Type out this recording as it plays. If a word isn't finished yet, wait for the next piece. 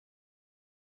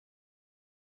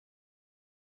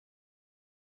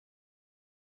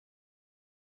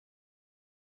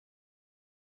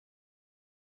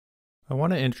I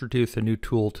want to introduce a new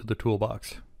tool to the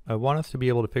toolbox. I want us to be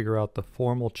able to figure out the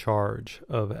formal charge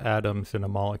of atoms in a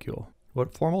molecule.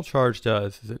 What formal charge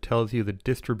does is it tells you the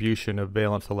distribution of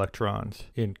valence electrons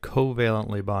in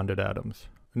covalently bonded atoms.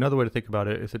 Another way to think about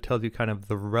it is it tells you kind of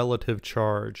the relative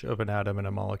charge of an atom in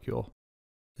a molecule.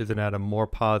 Is an atom more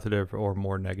positive or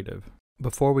more negative?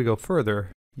 Before we go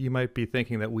further, you might be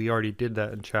thinking that we already did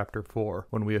that in Chapter 4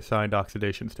 when we assigned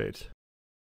oxidation states.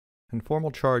 And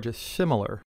formal charge is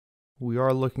similar. We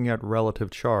are looking at relative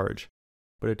charge,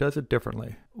 but it does it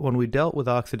differently. When we dealt with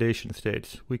oxidation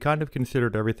states, we kind of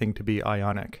considered everything to be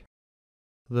ionic.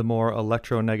 The more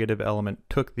electronegative element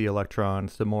took the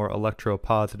electrons, the more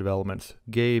electropositive elements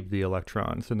gave the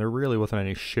electrons, and there really wasn't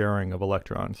any sharing of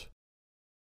electrons.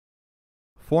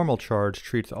 Formal charge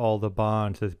treats all the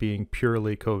bonds as being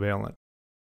purely covalent.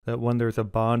 That when there's a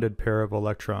bonded pair of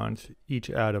electrons, each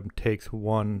atom takes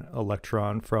one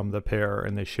electron from the pair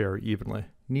and they share evenly.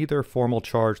 Neither formal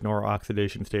charge nor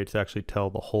oxidation states actually tell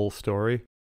the whole story,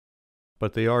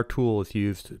 but they are tools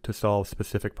used to solve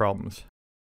specific problems.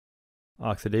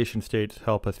 Oxidation states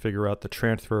help us figure out the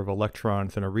transfer of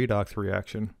electrons in a redox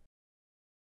reaction.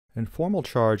 And formal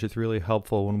charge is really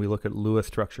helpful when we look at Lewis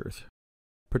structures,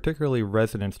 particularly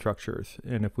resonance structures,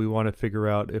 and if we want to figure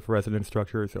out if resonance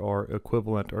structures are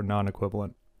equivalent or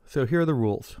non-equivalent. So here are the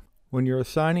rules. When you're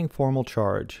assigning formal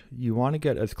charge, you want to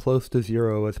get as close to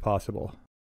zero as possible.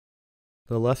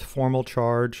 The less formal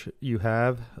charge you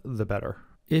have, the better.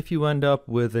 If you end up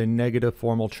with a negative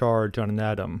formal charge on an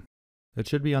atom, it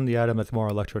should be on the atom that's more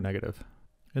electronegative.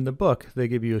 In the book, they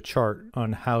give you a chart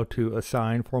on how to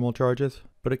assign formal charges,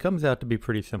 but it comes out to be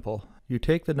pretty simple. You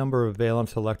take the number of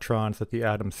valence electrons that the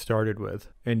atom started with,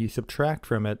 and you subtract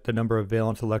from it the number of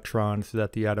valence electrons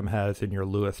that the atom has in your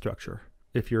Lewis structure.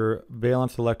 If your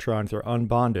valence electrons are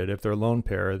unbonded, if they're lone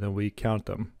pair, then we count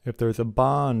them. If there's a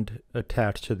bond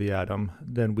attached to the atom,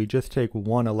 then we just take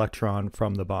one electron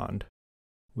from the bond.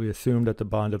 We assume that the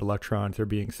bonded electrons are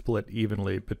being split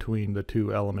evenly between the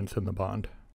two elements in the bond.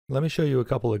 Let me show you a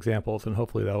couple examples and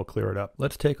hopefully that will clear it up.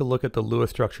 Let's take a look at the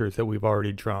Lewis structures that we've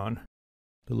already drawn.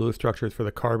 The Lewis structures for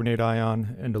the carbonate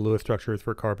ion and the Lewis structures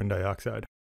for carbon dioxide.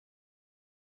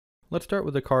 Let's start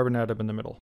with the carbon atom in the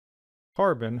middle.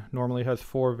 Carbon normally has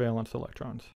 4 valence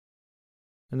electrons.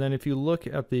 And then if you look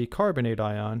at the carbonate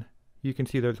ion, you can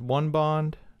see there's 1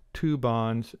 bond, 2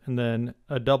 bonds, and then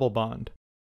a double bond.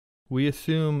 We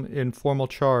assume in formal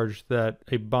charge that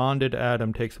a bonded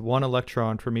atom takes 1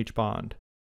 electron from each bond.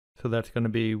 So that's going to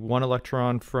be 1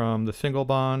 electron from the single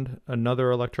bond, another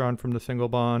electron from the single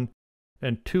bond,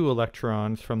 and 2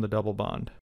 electrons from the double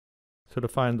bond. So to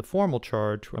find the formal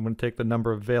charge, I'm going to take the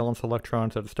number of valence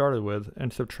electrons that it started with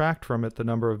and subtract from it the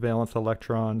number of valence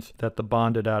electrons that the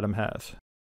bonded atom has.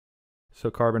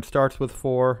 So carbon starts with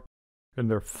 4, and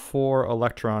there are 4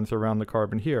 electrons around the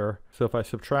carbon here. So if I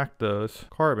subtract those,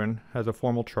 carbon has a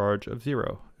formal charge of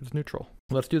 0. It's neutral.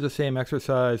 Let's do the same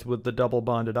exercise with the double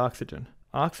bonded oxygen.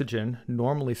 Oxygen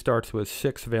normally starts with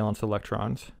 6 valence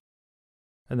electrons.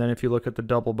 And then if you look at the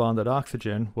double bonded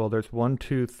oxygen, well, there's 1,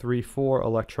 2, 3, 4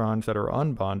 electrons that are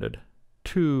unbonded,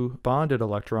 2 bonded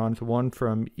electrons, 1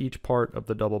 from each part of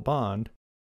the double bond.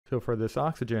 So for this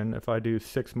oxygen, if I do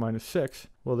 6 minus 6,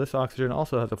 well, this oxygen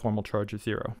also has a formal charge of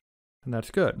 0. And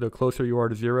that's good. The closer you are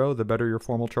to 0, the better your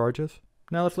formal charge is.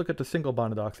 Now let's look at the single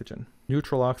bonded oxygen.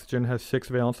 Neutral oxygen has 6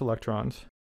 valence electrons.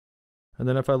 And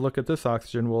then if I look at this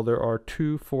oxygen, well, there are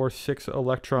 2, 4, 6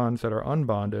 electrons that are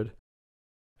unbonded.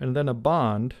 And then a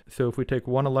bond, so if we take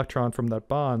 1 electron from that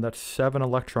bond, that's 7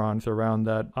 electrons around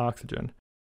that oxygen.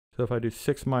 So if I do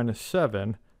 6 minus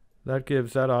 7, that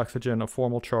gives that oxygen a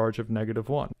formal charge of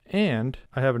 -1. And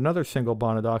I have another single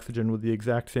bonded oxygen with the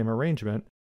exact same arrangement,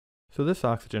 so this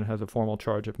oxygen has a formal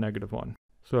charge of -1.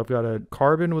 So I've got a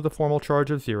carbon with a formal charge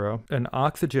of 0, an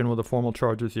oxygen with a formal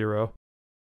charge of 0,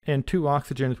 and 2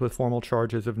 oxygens with formal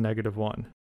charges of -1.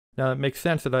 Now it makes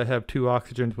sense that I have 2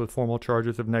 oxygens with formal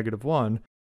charges of -1,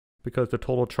 because the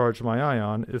total charge of my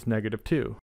ion is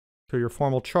 -2. So your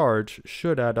formal charge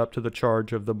should add up to the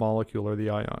charge of the molecule or the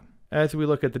ion. As we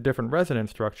look at the different resonance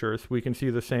structures, we can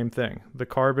see the same thing. The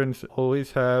carbons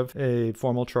always have a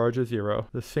formal charge of 0.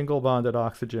 The single bonded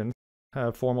oxygens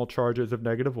have formal charges of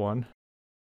 -1.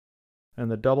 And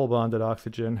the double bonded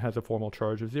oxygen has a formal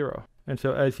charge of 0. And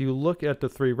so as you look at the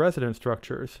 3 resonance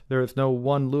structures, there is no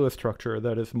one Lewis structure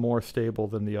that is more stable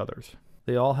than the others.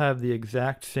 They all have the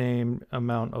exact same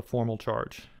amount of formal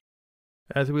charge.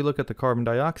 As we look at the carbon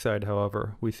dioxide,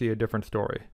 however, we see a different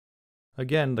story.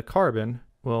 Again, the carbon,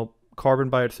 well, carbon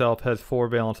by itself has 4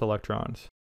 valence electrons.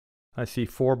 I see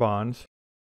 4 bonds.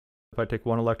 If I take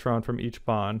 1 electron from each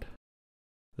bond,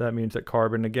 that means that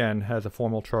carbon again has a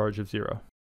formal charge of 0.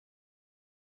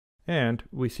 And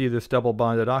we see this double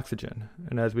bonded oxygen.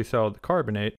 And as we saw with the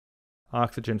carbonate,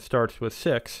 oxygen starts with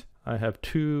 6. I have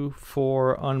 2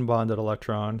 4 unbonded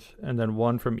electrons, and then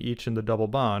 1 from each in the double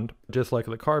bond. Just like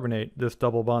the carbonate, this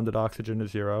double bonded oxygen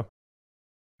is 0.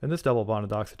 And this double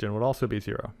bonded oxygen would also be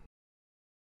 0.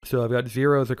 So I've got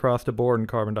zeros across the board in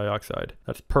carbon dioxide.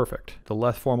 That's perfect. The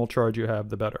less formal charge you have,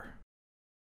 the better.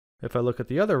 If I look at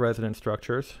the other resonance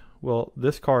structures, well,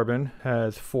 this carbon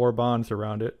has 4 bonds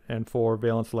around it and 4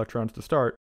 valence electrons to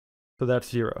start, so that's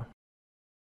 0.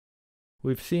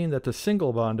 We've seen that the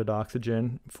single bonded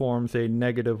oxygen forms a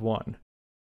 -1,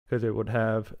 because it would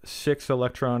have 6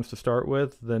 electrons to start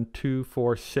with, then 2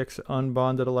 4 6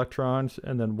 unbonded electrons,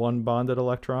 and then 1 bonded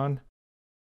electron.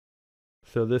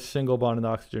 So this single bonded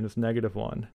oxygen is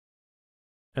 -1.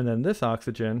 And then this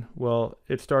oxygen, well,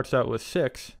 it starts out with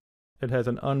 6. It has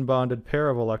an unbonded pair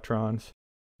of electrons,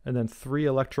 and then 3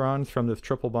 electrons from this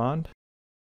triple bond.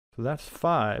 So that's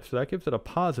 5, so that gives it a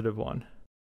 +1.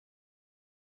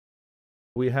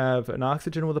 We have an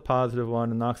oxygen with a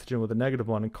 +1, an oxygen with a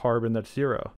 -1, and carbon that's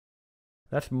 0.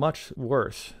 That's much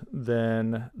worse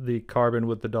than the carbon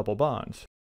with the double bonds.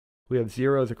 We have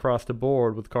zeros across the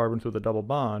board with carbons with a double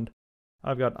bond.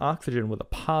 I've got oxygen with a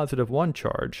 +1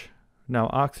 charge. Now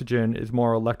oxygen is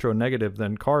more electronegative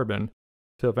than carbon,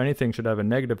 so if anything should have a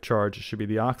negative charge, it should be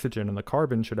the oxygen, and the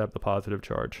carbon should have the positive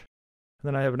charge. And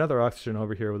then I have another oxygen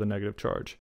over here with a negative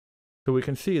charge. So we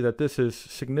can see that this is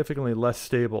significantly less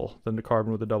stable than the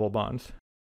carbon with the double bonds.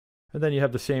 And then you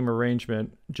have the same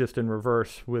arrangement, just in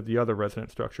reverse with the other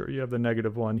resonance structure. You have the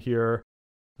 -1 here,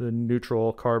 the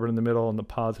neutral carbon in the middle, and the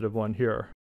 +1 here.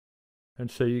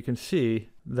 And so you can see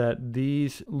that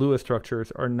these Lewis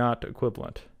structures are not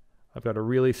equivalent. I've got a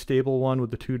really stable one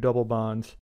with the 2 double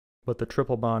bonds, but the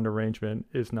triple bond arrangement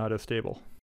is not as stable.